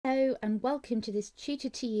Hello and welcome to this Tutor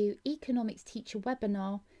to You Economics Teacher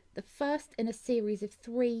webinar, the first in a series of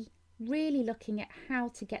 3, really looking at how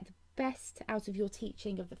to get the best out of your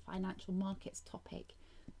teaching of the financial markets topic.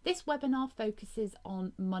 This webinar focuses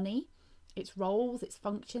on money, its roles, its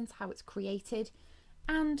functions, how it's created,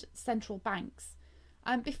 and central banks.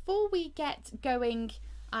 Before we get going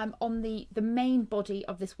on the main body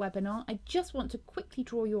of this webinar, I just want to quickly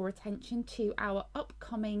draw your attention to our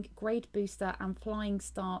upcoming Grade Booster and Flying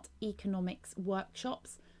Start economics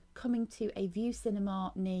workshops coming to a View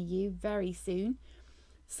Cinema near you very soon.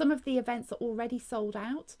 Some of the events are already sold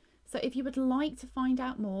out, so if you would like to find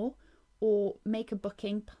out more or make a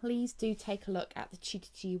booking, please do take a look at the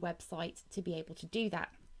Tutor2You website to be able to do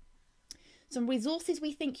that. Some resources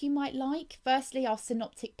we think you might like. Firstly, our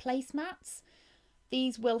synoptic placemats.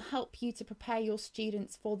 These will help you to prepare your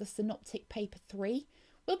students for the Synoptic Paper 3.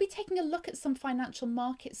 We'll be taking a look at some financial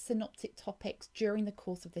markets synoptic topics during the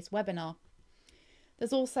course of this webinar.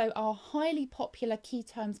 There's also our highly popular key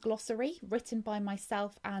terms glossary written by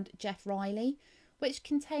myself and Jeff Riley, which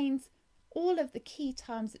contains all of the key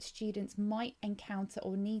terms that students might encounter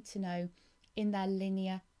or need to know in their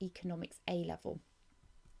linear economics A-level.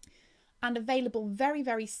 And available very,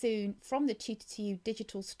 very soon from the Tutor2You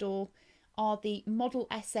digital store are the model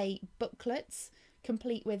essay booklets,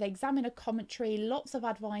 complete with examiner commentary, lots of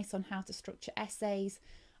advice on how to structure essays,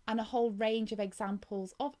 and a whole range of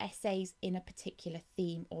examples of essays in a particular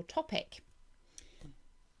theme or topic.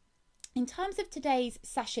 In terms of today's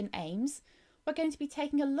session aims, we're going to be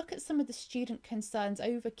taking a look at some of the student concerns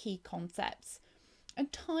over key concepts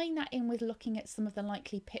and tying that in with looking at some of the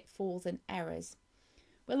likely pitfalls and errors.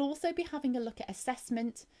 We'll also be having a look at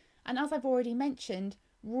assessment, and as I've already mentioned,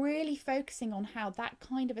 really focusing on how that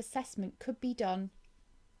kind of assessment could be done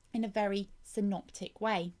in a very synoptic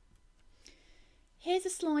way. Here's a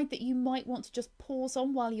slide that you might want to just pause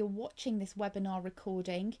on while you're watching this webinar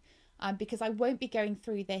recording, because I won't be going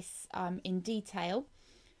through this in detail,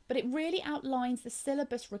 but it really outlines the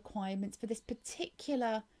syllabus requirements for this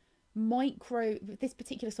particular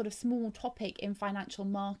sort of small topic in financial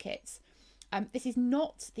markets. This is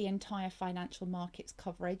not the entire financial markets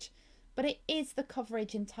coverage, but it is the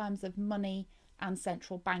coverage in terms of money and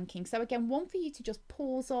central banking. So again, one for you to just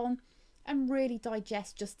pause on and really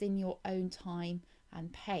digest just in your own time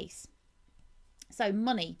and pace. So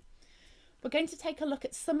money. We're going to take a look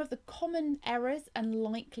at some of the common errors and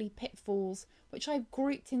likely pitfalls, which I've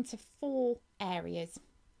grouped into 4 areas.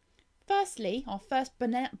 Firstly, our first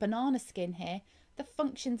banana skin here, the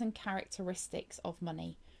functions and characteristics of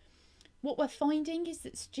money. What we're finding is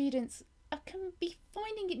that students can be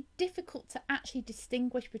finding it difficult to actually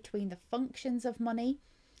distinguish between the functions of money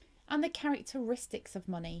and the characteristics of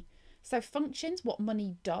money. So functions, what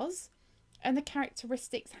money does, and the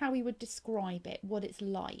characteristics, how we would describe it, what it's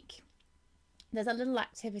like. There's a little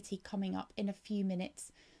activity coming up in a few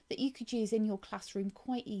minutes that you could use in your classroom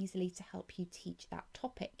quite easily to help you teach that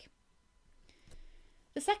topic.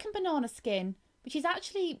 The second banana skin, which is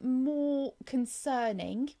actually more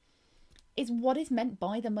concerning, is what is meant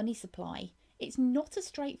by the money supply. It's not a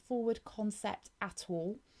straightforward concept at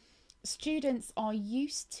all. Students are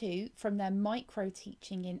used to, from their micro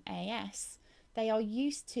teaching in AS, they are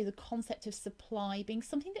used to the concept of supply being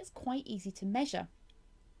something that's quite easy to measure.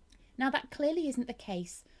 Now that clearly isn't the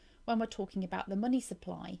case when we're talking about the money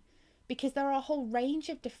supply, because there are a whole range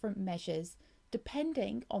of different measures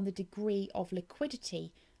depending on the degree of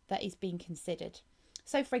liquidity that is being considered.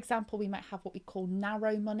 So for example, we might have what we call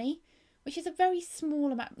narrow money, which is a very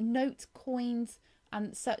small amount, notes, coins,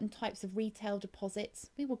 and certain types of retail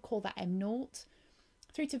deposits. We would call that M0,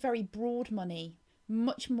 through to very broad money,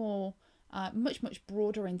 much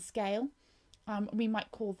broader in scale. We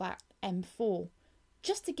might call that M4.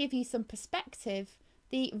 Just to give you some perspective,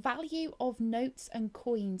 the value of notes and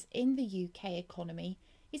coins in the UK economy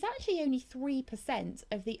is actually only 3%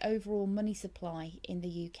 of the overall money supply in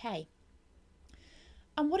the UK.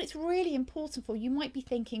 And what it's really important for, you might be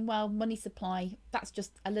thinking, well, money supply, that's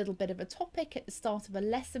just a little bit of a topic at the start of a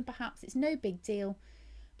lesson, perhaps it's no big deal.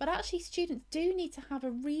 But actually students do need to have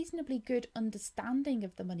a reasonably good understanding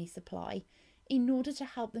of the money supply in order to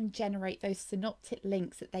help them generate those synoptic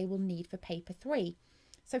links that they will need for paper 3.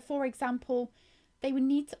 So for example, they would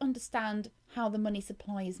need to understand how the money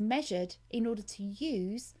supply is measured in order to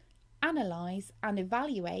use, analyse and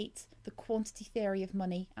evaluate the quantity theory of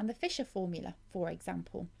money and the Fisher formula, for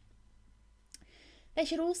example. They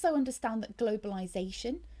should also understand that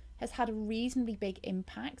globalisation has had a reasonably big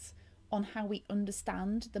impact on how we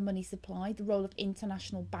understand the money supply, the role of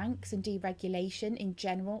international banks and deregulation in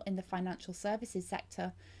general in the financial services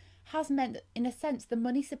sector has meant that, in a sense, the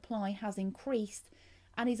money supply has increased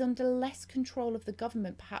and is under less control of the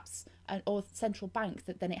government perhaps or central banks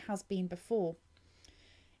than it has been before.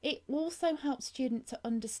 It also helps students to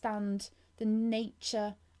understand the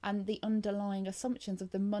nature and the underlying assumptions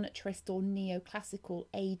of the monetarist or neoclassical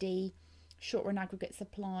AD, short run aggregate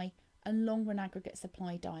supply, and long run aggregate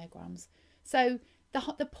supply diagrams. So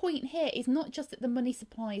the point here is not just that the money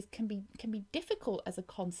supplies can be difficult as a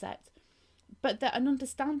concept, but that an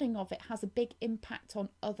understanding of it has a big impact on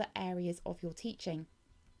other areas of your teaching.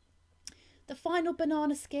 The final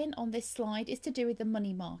banana skin on this slide is to do with the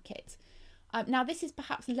money market. Now, this is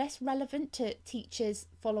perhaps less relevant to teachers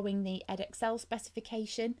following the Edexcel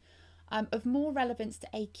specification, of more relevance to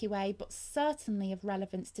AQA, but certainly of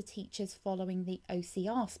relevance to teachers following the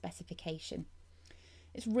OCR specification.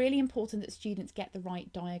 It's really important that students get the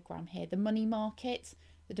right diagram here. The money market,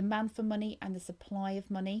 the demand for money and the supply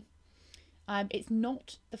of money. It's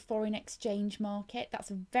not the foreign exchange market.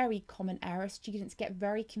 That's a very common error. Students get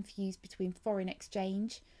very confused between foreign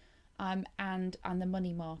exchange and the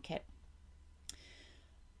money market.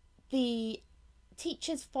 The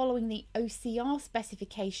teachers following the OCR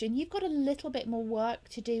specification, you've got a little bit more work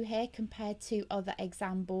to do here compared to other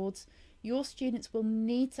exam boards. Your students will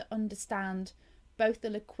need to understand both the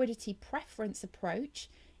liquidity preference approach,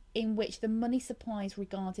 in which the money supply is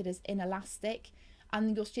regarded as inelastic,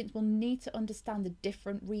 and your students will need to understand the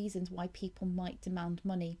different reasons why people might demand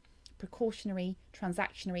money: precautionary,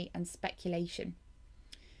 transactionary, and speculation.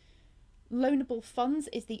 Loanable funds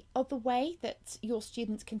is the other way that your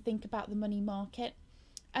students can think about the money market,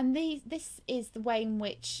 and this is the way in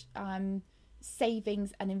which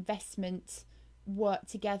savings and investment work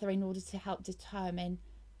together in order to help determine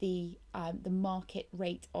the market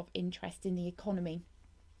rate of interest in the economy.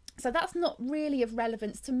 So that's not really of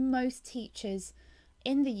relevance to most teachers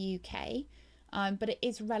in the UK, but it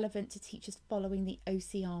is relevant to teachers following the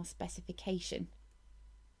OCR specification.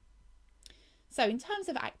 So in terms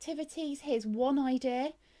of activities, here's one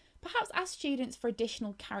idea. Perhaps ask students for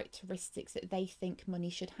additional characteristics that they think money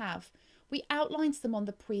should have. We outlined them on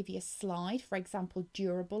the previous slide, for example,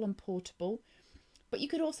 durable and portable, but you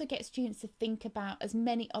could also get students to think about as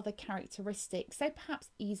many other characteristics. So perhaps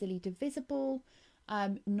easily divisible,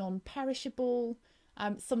 non-perishable,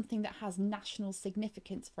 something that has national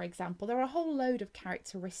significance, for example. There are a whole load of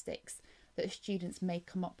characteristics that students may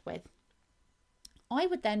come up with. I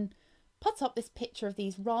would then put up this picture of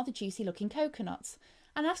these rather juicy looking coconuts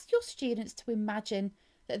and ask your students to imagine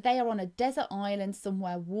that they are on a desert island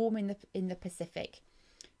somewhere warm in the Pacific.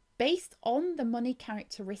 Based on the money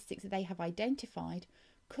characteristics that they have identified,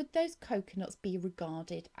 could those coconuts be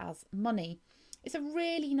regarded as money? It's a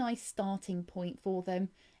really nice starting point for them.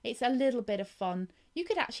 It's a little bit of fun. You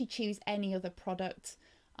could actually choose any other product.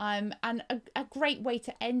 And a great way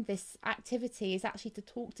to end this activity is actually to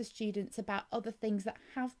talk to students about other things that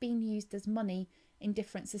have been used as money in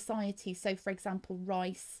different societies. So, for example,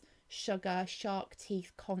 rice, sugar, shark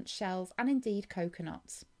teeth, conch shells, and indeed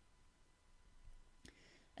coconuts.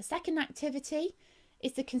 A second activity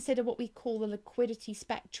is to consider what we call the liquidity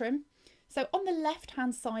spectrum. So on the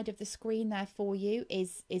left-hand side of the screen there for you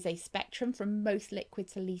is a spectrum from most liquid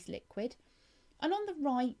to least liquid. And on the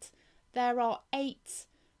right, there are 8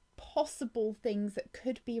 possible things that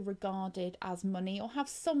could be regarded as money or have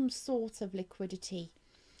some sort of liquidity.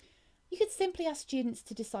 You could simply ask students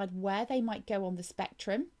to decide where they might go on the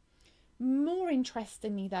spectrum. More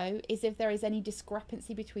interestingly though, is if there is any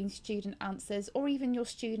discrepancy between student answers or even your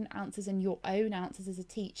student answers and your own answers as a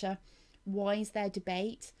teacher. Why is there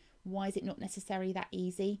debate? Why is it not necessarily that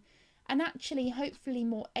easy? And actually, hopefully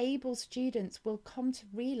more able students will come to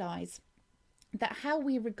realise that how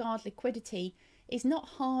we regard liquidity is not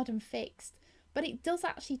hard and fixed, but it does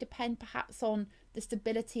actually depend perhaps on the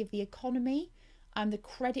stability of the economy and the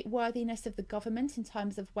credit worthiness of the government in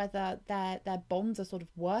terms of whether their bonds are sort of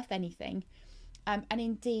worth anything, and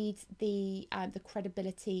indeed the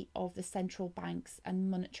credibility of the central banks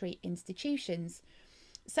and monetary institutions.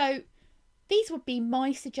 So these would be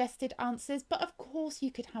my suggested answers, but of course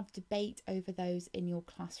you could have debate over those in your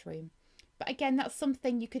classroom. But again, that's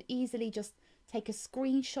something you could easily just take a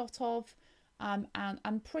screenshot of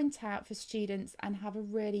and print out for students and have a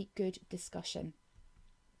really good discussion.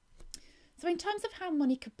 So in terms of how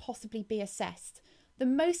money could possibly be assessed, the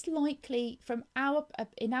most likely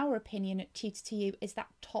in our opinion at Tutor2U is that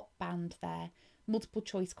top band there, multiple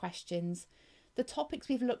choice questions. The topics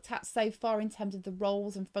we've looked at so far in terms of the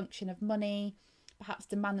roles and function of money, perhaps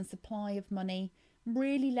demand and supply of money,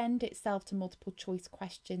 really lend itself to multiple choice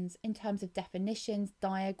questions in terms of definitions,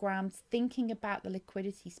 diagrams, thinking about the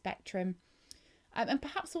liquidity spectrum, and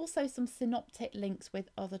perhaps also some synoptic links with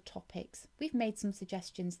other topics. We've made some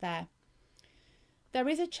suggestions there. There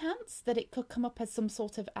is a chance that it could come up as some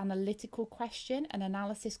sort of analytical question, an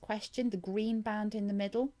analysis question, the green band in the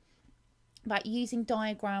middle, about using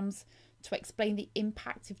diagrams to explain the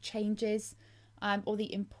impact of changes or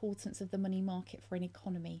the importance of the money market for an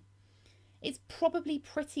economy. It's probably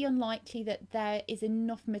pretty unlikely that there is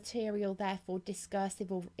enough material there for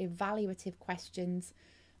discursive or evaluative questions.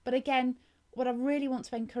 But again, what I really want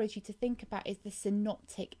to encourage you to think about is the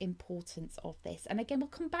synoptic importance of this. And again, we'll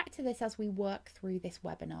come back to this as we work through this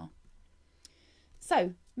webinar.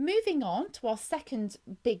 So, moving on to our second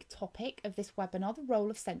big topic of this webinar, the role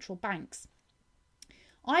of central banks.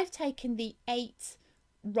 I've taken the 8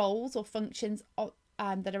 roles or functions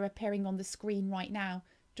that are appearing on the screen right now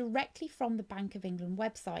directly from the Bank of England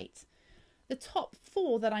website. The top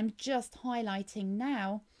 4 that I'm just highlighting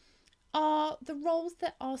now are the roles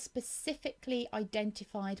that are specifically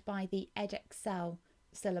identified by the Edexcel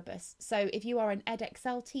syllabus. So if you are an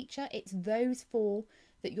Edexcel teacher, it's those 4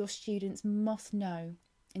 that your students must know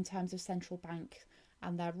in terms of central bank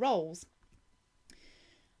and their roles.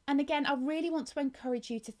 And again, I really want to encourage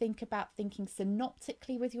you to think about thinking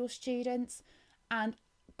synoptically with your students and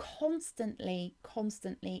constantly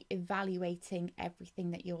evaluating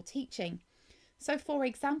everything that you're teaching. So for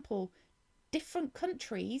example, different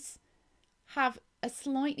countries have a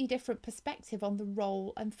slightly different perspective on the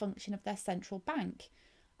role and function of their central bank.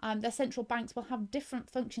 Their central banks will have different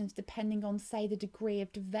functions depending on, say, the degree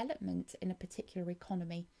of development in a particular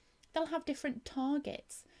economy. They'll have different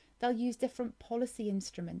targets. They'll use different policy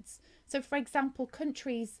instruments. So, for example,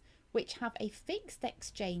 countries which have a fixed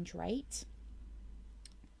exchange rate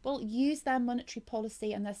will use their monetary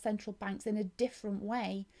policy and their central banks in a different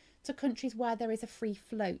way to countries where there is a free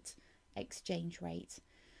float exchange rate.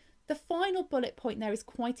 The final bullet point there is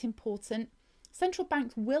quite important. Central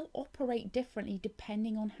banks will operate differently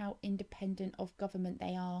depending on how independent of government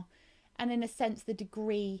they are, and in a sense the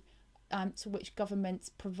degree to which governments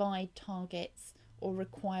provide targets or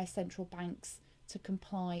require central banks to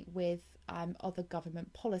comply with other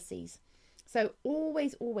government policies. So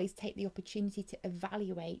always take the opportunity to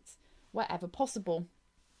evaluate wherever possible.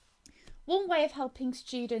 One way of helping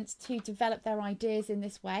students to develop their ideas in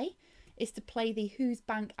this way is to play the Whose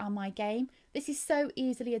Bank Am I game. This is so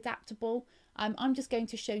easily adaptable. I'm just going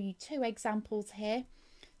to show you 2 examples here.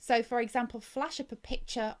 So for example, flash up a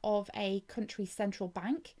picture of a country's central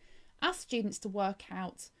bank. Ask students to work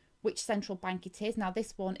out which central bank it is. Now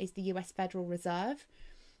this one is the US Federal Reserve.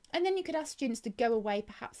 And then you could ask students to go away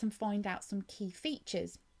perhaps and find out some key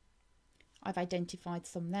features. I've identified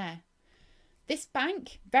some there. This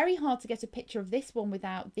bank, very hard to get a picture of this one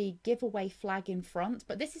without the giveaway flag in front,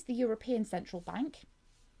 but this is the European Central Bank.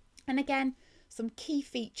 And again, some key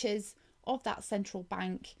features of that central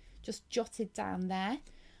bank just jotted down there.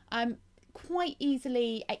 Quite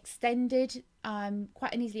easily extended,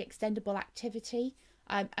 quite an easily extendable activity,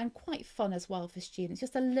 and quite fun as well for students,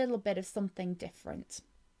 just a little bit of something different.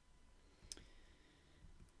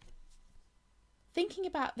 Thinking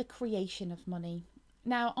about the creation of money.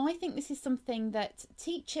 Now, I think this is something that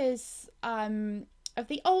teachers of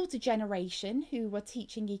the older generation who were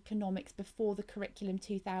teaching economics before the Curriculum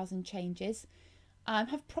 2000 changes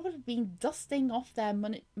have probably been dusting off their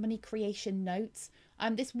money creation notes.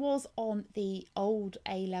 This was on the old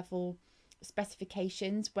A-level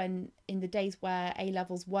specifications when in the days where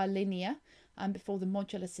A-levels were linear before the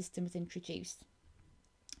modular system was introduced.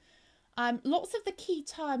 Lots of the key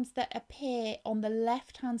terms that appear on the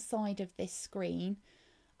left-hand side of this screen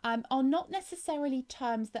are not necessarily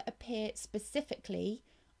terms that appear specifically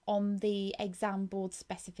on the exam board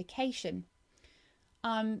specification.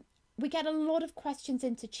 We get a lot of questions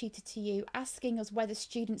into Tutor to You asking us whether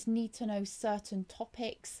students need to know certain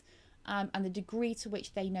topics and the degree to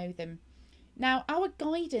which they know them. Now, our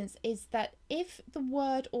guidance is that if the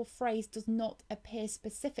word or phrase does not appear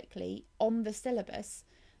specifically on the syllabus,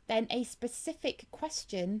 then a specific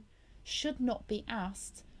question should not be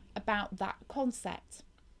asked about that concept.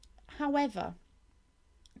 However,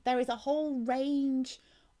 there is a whole range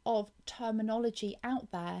of terminology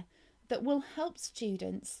out there that will help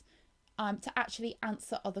students to actually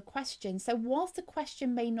answer other questions. So whilst a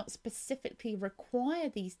question may not specifically require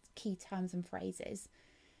these key terms and phrases,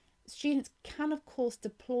 students can of course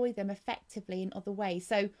deploy them effectively in other ways.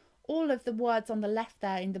 So all of the words on the left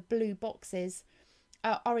there in the blue boxes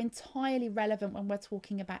are entirely relevant when we're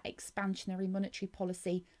talking about expansionary monetary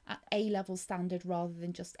policy at A-level standard rather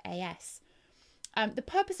than just AS. The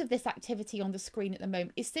purpose of this activity on the screen at the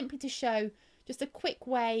moment is simply to show just a quick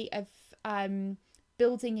way of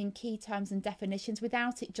building in key terms and definitions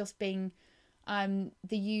without it just being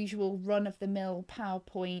the usual run-of-the-mill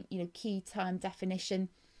PowerPoint, key term definition.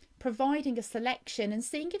 providing a selection and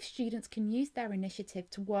seeing if students can use their initiative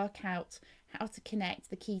to work out how to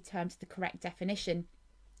connect the key term to the correct definition.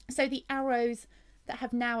 So the arrows that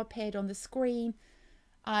have now appeared on the screen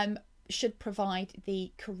should provide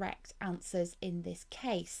the correct answers in this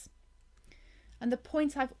case. And the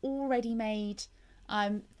point I've already made,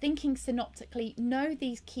 thinking synoptically, no,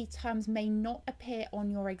 these key terms may not appear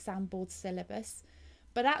on your exam board syllabus,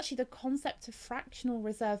 but actually the concept of fractional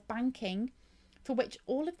reserve banking, for which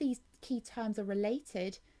all of these key terms are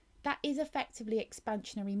related, that is effectively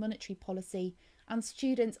expansionary monetary policy, and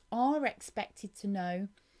students are expected to know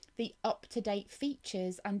the up-to-date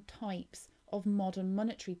features and types of modern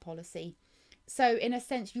monetary policy. So in a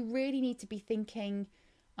sense, you really need to be thinking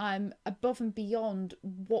above and beyond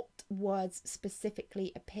what words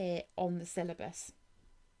specifically appear on the syllabus.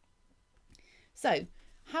 So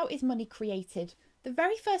how is money created? The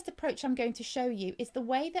very first approach I'm going to show you is the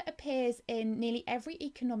way that appears in nearly every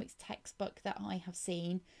economics textbook that I have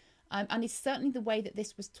seen, and is certainly the way that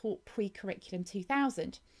this was taught pre-curriculum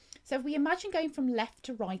 2000. So if we imagine going from left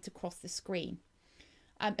to right across the screen,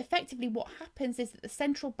 effectively what happens is that the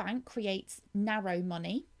central bank creates narrow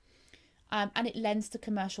money, and it lends to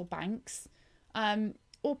commercial banks,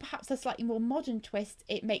 or perhaps a slightly more modern twist,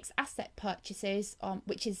 it makes asset purchases,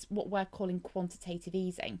 which is what we're calling quantitative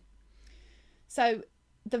easing. So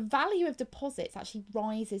the value of deposits actually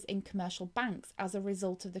rises in commercial banks as a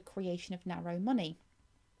result of the creation of narrow money.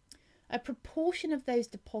 A proportion of those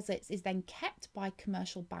deposits is then kept by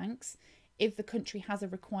commercial banks if the country has a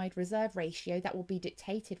required reserve ratio that will be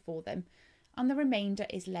dictated for them, and the remainder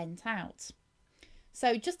is lent out.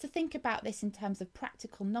 So just to think about this in terms of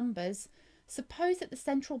practical numbers, suppose that the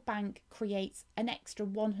central bank creates an extra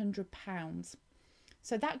 £100.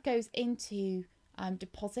 So that goes into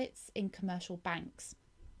deposits in commercial banks.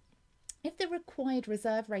 If the required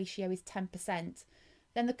reserve ratio is 10%,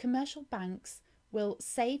 then the commercial banks will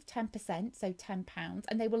save 10%, so £10,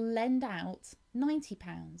 and they will lend out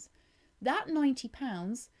 £90. That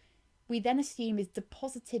 £90 we then assume is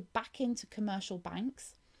deposited back into commercial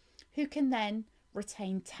banks, who can then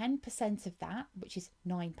retain 10% of that, which is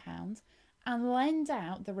 £9, and lend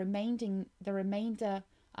out the remainder,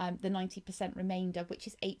 the 90% remainder, which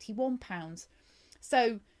is £81.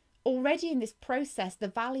 So already in this process, the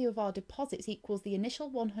value of our deposits equals the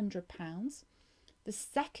initial £100, the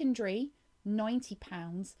secondary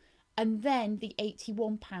 £90, and then the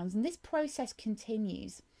 £81. And this process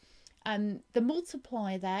continues. The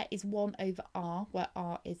multiplier there is 1 over R, where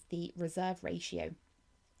R is the reserve ratio.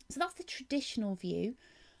 So that's the traditional view.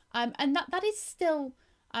 And that is still,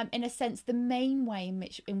 in a sense, the main way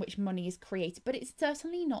in which money is created, but it's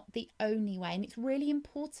certainly not the only way. And it's really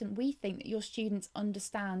important, we think, that your students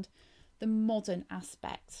understand the modern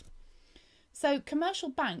aspect. So commercial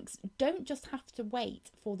banks don't just have to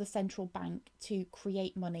wait for the central bank to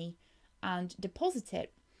create money and deposit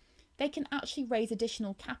it. They can actually raise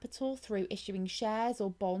additional capital through issuing shares or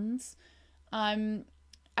bonds, and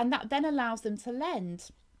that then allows them to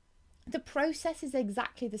lend. The process is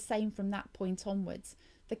exactly the same from that point onwards.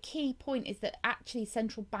 The key point is that actually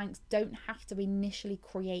central banks don't have to initially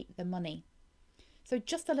create the money. So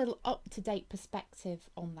just a little up-to-date perspective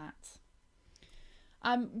on that.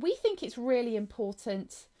 We think it's really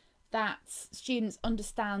important that students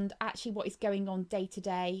understand actually what is going on day to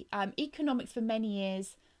day. Economics for many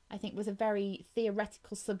years, I think, was a very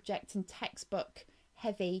theoretical subject and textbook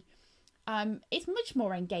heavy. It's much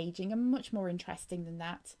more engaging and much more interesting than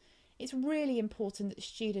that. It's really important that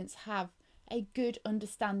students have a good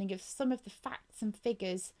understanding of some of the facts and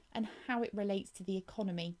figures and how it relates to the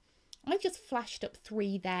economy. I've just flashed up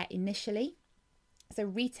 3 there initially. So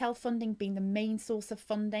retail funding being the main source of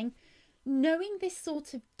funding. Knowing this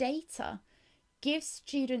sort of data gives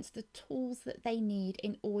students the tools that they need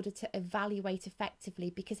in order to evaluate effectively,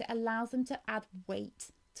 because it allows them to add weight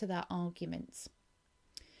to their arguments.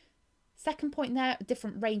 Second point there, a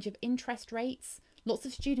different range of interest rates. Lots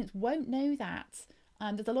of students won't know that.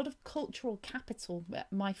 There's a lot of cultural capital,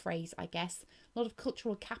 my phrase, I guess, a lot of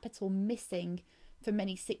cultural capital missing for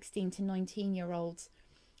many 16 to 19-year-olds.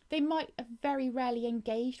 They might have very rarely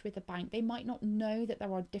engaged with a bank. They might not know that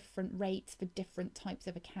there are different rates for different types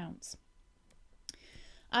of accounts.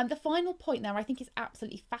 The final point there I think is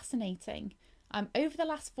absolutely fascinating. Over the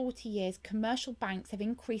last 40 years, commercial banks have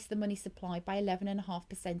increased the money supply by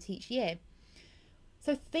 11.5% each year.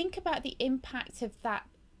 So think about the impact of that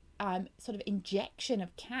sort of injection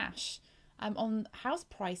of cash on house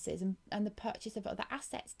prices and the purchase of other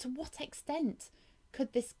assets. To what extent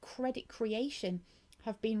could this credit creation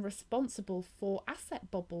have been responsible for asset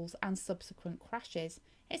bubbles and subsequent crashes?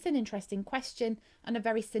 It's an interesting question and a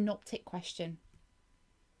very synoptic question.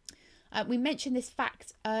 We mentioned this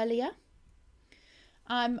fact earlier.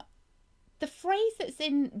 The phrase that's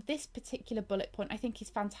in this particular bullet point I think is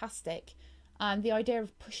fantastic. The idea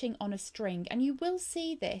of pushing on a string. And you will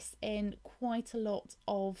see this in quite a lot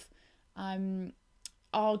of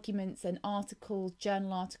arguments and articles,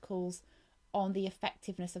 journal articles on the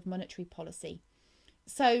effectiveness of monetary policy.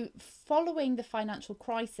 So following the financial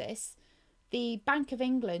crisis, the Bank of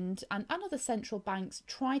England and other central banks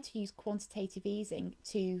tried to use quantitative easing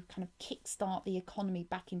to kind of kickstart the economy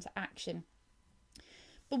back into action.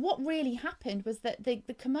 But what really happened was that the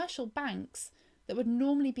commercial banks that would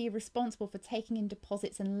normally be responsible for taking in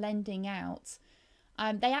deposits and lending out,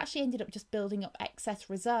 they actually ended up just building up excess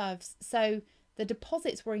reserves. So the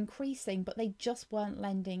deposits were increasing, but they just weren't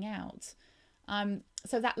lending out.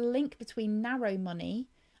 So that link between narrow money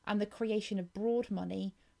and the creation of broad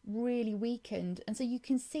money really weakened. And so you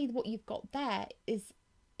can see what you've got there is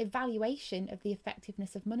evaluation of the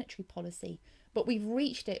effectiveness of monetary policy. But we've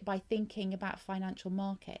reached it by thinking about financial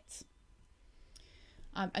markets.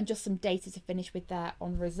 And just some data to finish with there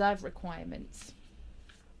on reserve requirements.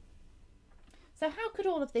 So how could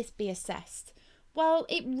all of this be assessed? Well,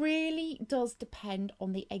 it really does depend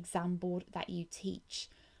on the exam board that you teach.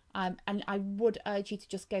 And I would urge you to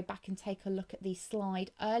just go back and take a look at the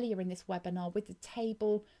slide earlier in this webinar with the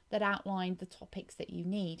table that outlined the topics that you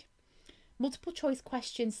need. Multiple choice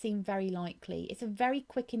questions seem very likely. It's a very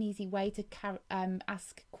quick and easy way to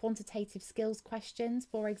ask quantitative skills questions,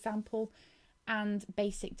 for example, and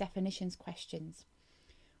basic definitions questions.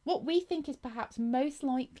 What we think is perhaps most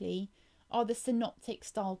likely are the synoptic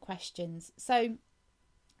style questions. So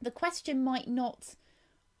the question might not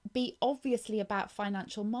be obviously about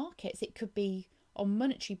financial markets. It could be on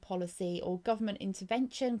monetary policy or government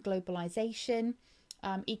intervention, globalization,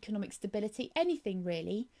 economic stability, anything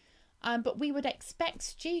really. But we would expect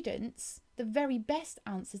students, the very best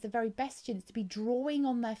answers, the very best students to be drawing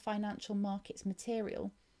on their financial markets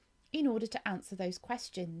material in order to answer those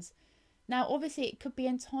questions. Now, obviously, it could be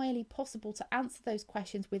entirely possible to answer those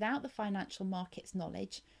questions without the financial markets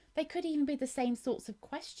knowledge. They could even be the same sorts of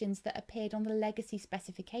questions that appeared on the legacy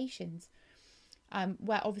specifications,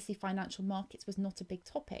 where obviously financial markets was not a big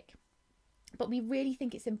topic. But we really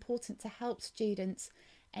think it's important to help students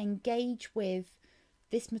engage with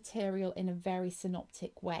this material in a very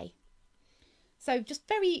synoptic way. So just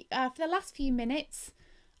for the last few minutes,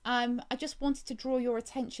 I just wanted to draw your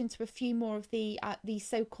attention to a few more of the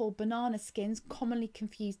so-called banana skins, commonly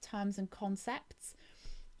confused terms and concepts.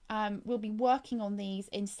 We'll be working on these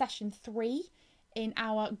in session 3 in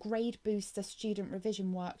our grade booster student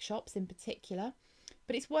revision workshops in particular.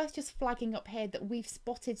 But it's worth just flagging up here that we've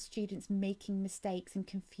spotted students making mistakes and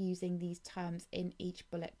confusing these terms in each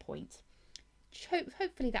bullet point.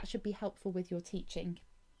 Hopefully that should be helpful with your teaching.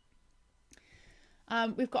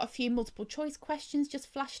 We've got a few multiple choice questions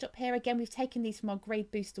just flashed up here. Again, we've taken these from our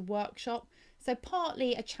grade booster workshop. So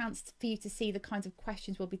partly a chance for you to see the kinds of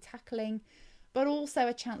questions we'll be tackling, but also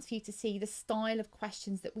a chance for you to see the style of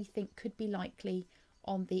questions that we think could be likely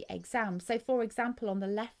on the exam. So for example, on the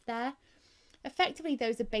left there, effectively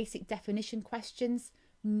those are basic definition questions,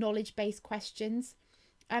 knowledge-based questions.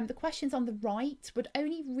 The questions on the right would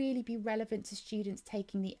only really be relevant to students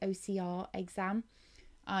taking the OCR exam,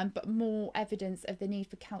 but more evidence of the need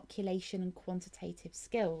for calculation and quantitative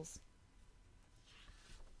skills.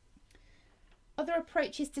 Other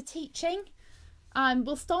approaches to teaching.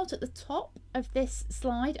 We'll start at the top of this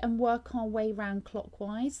slide and work our way round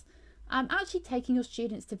clockwise. Actually taking your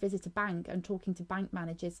students to visit a bank and talking to bank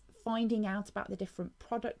managers, finding out about the different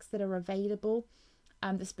products that are available,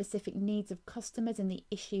 the specific needs of customers and the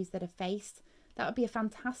issues that are faced. That would be a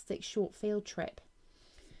fantastic short field trip.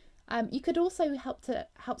 You could also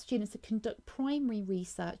help students to conduct primary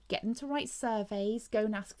research, get them to write surveys, go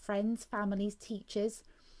and ask friends, families, teachers.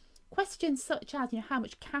 Questions such as, how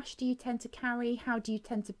much cash do you tend to carry? How do you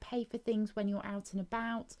tend to pay for things when you're out and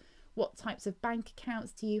about? What types of bank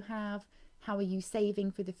accounts do you have? How are you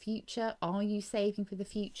saving for the future? Are you saving for the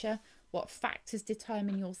future? What factors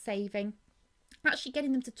determine your saving? Actually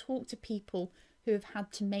getting them to talk to people who have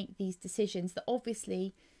had to make these decisions that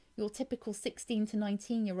obviously your typical 16 to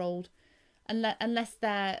 19-year-old, unless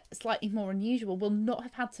they're slightly more unusual, will not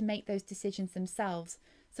have had to make those decisions themselves.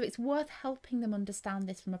 So it's worth helping them understand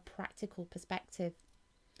this from a practical perspective.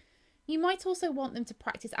 You might also want them to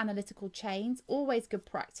practice analytical chains, always good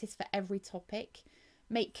practice for every topic.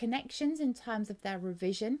 Make connections in terms of their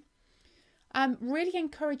revision. Really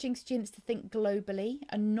encouraging students to think globally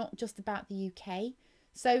and not just about the UK.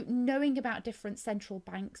 So knowing about different central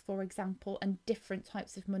banks, for example, and different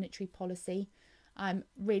types of monetary policy,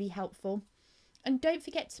 really helpful. And don't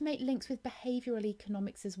forget to make links with behavioural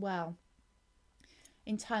economics as well,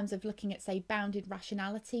 in terms of looking at, say, bounded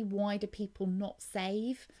rationality. Why do people not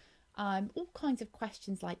save? All kinds of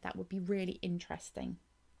questions like that would be really interesting.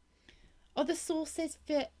 Other sources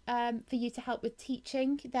for you to help with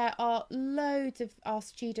teaching. There are loads of our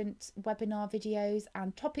student webinar videos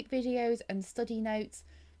and topic videos and study notes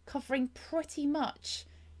covering pretty much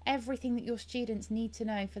everything that your students need to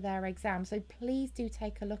know for their exam. So please do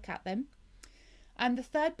take a look at them. And the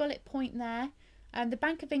third bullet point there, the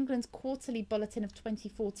Bank of England's quarterly bulletin of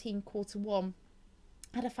 2014 quarter one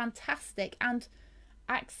had a fantastic and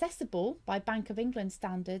accessible by Bank of England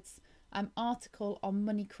standards article on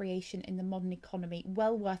money creation in the modern economy.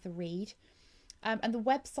 Well worth a read. And the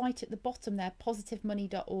website at the bottom there,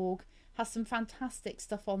 positivemoney.org, has some fantastic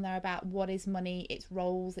stuff on there about what is money, its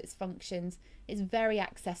roles, its functions. It's very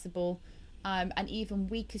accessible, and even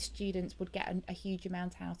weaker students would get a huge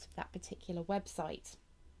amount out of that particular website.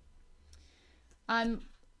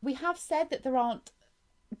 We have said that there aren't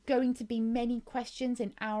going to be many questions,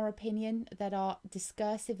 in our opinion, that are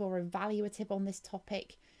discursive or evaluative on this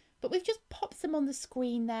topic, but we've just popped them on the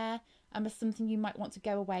screen there as something you might want to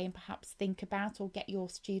go away and perhaps think about, or get your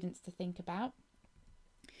students to think about.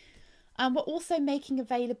 We're also making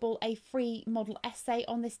available a free model essay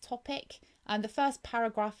on this topic, and the first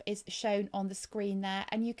paragraph is shown on the screen there,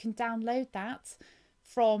 and you can download that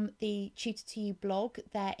from the Tutor to You blog.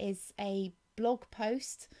 There is a blog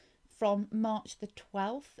post from March the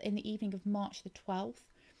 12th, in the evening of March the 12th,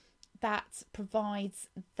 that provides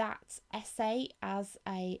that essay as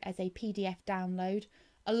a PDF download,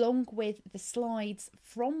 along with the slides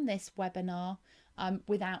from this webinar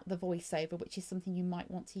without the voiceover, which is something you might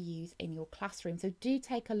want to use in your classroom. So do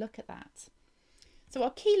take a look at that. So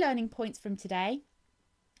our key learning points from today: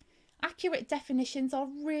 accurate definitions are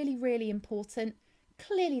really, really important.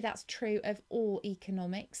 Clearly that's true of all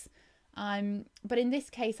economics. But in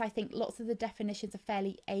this case, I think lots of the definitions are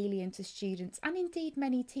fairly alien to students and indeed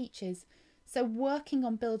many teachers. So working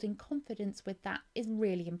on building confidence with that is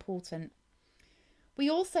really important. We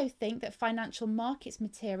also think that financial markets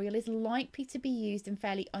material is likely to be used in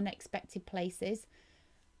fairly unexpected places.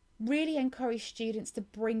 Really encourage students to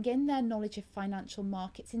bring in their knowledge of financial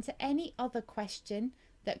markets into any other question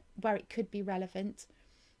where it could be relevant.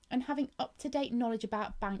 And having up-to-date knowledge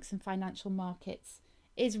about banks and financial markets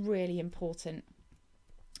is really important.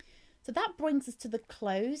 So that brings us to the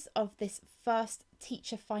close of this first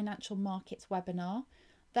Teacher Financial Markets webinar.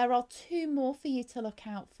 There are 2 more for you to look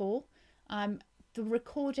out for. The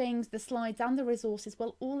recordings, the slides and the resources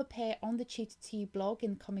will all appear on the Tutor to You blog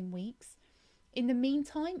in the coming weeks. In the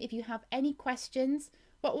meantime, if you have any questions,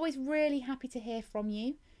 we're always really happy to hear from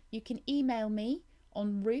you. You can email me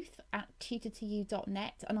on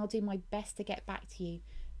ruth@tutortoyou.net and I'll do my best to get back to you.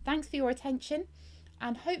 Thanks for your attention,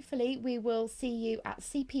 and hopefully we will see you at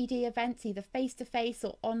CPD events, either face-to-face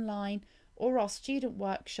or online, or our student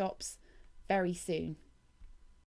workshops very soon.